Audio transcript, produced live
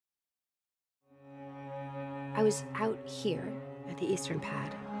I was out here at the eastern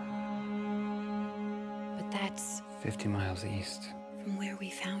pad. But that's 50 miles east from where we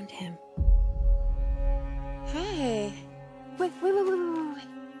found him. Hey. Wait.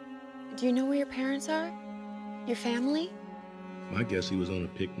 Do you know where your parents are? Your family? I guess he was on a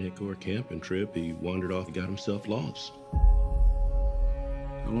picnic or a camping trip. He wandered off and got himself lost.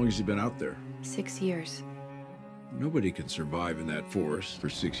 How long has he been out there? 6 years. Nobody can survive in that forest for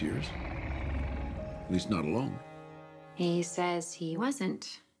 6 years. At least not alone. He says he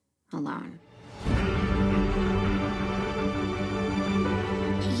wasn't alone.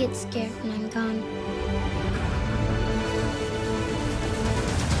 He gets scared when I'm gone.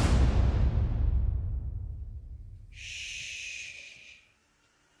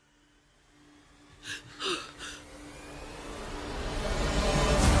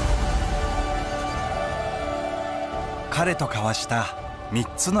彼と交わした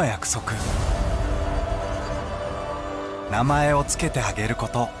3つの約束。名前をつけてあげるこ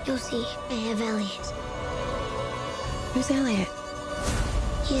と。You'll see, I have Elliot. Who's Elliot?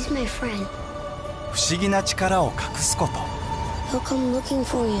 He's my friend. 不思議な力を隠すこと。He'll come looking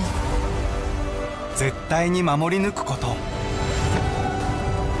for you. 絶対に守り抜くこと。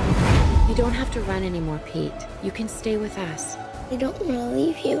You don't have to run anymore, Pete. You can stay with us. I don't want to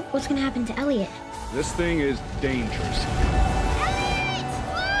leave you. What's gonna happen to Elliot? This thing is dangerous.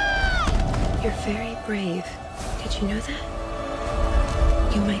 You're very brave. Did you know that?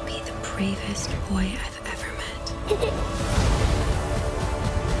 You might be the bravest boy I've ever met.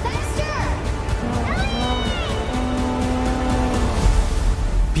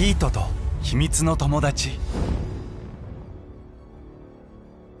 ピートと秘密の友達。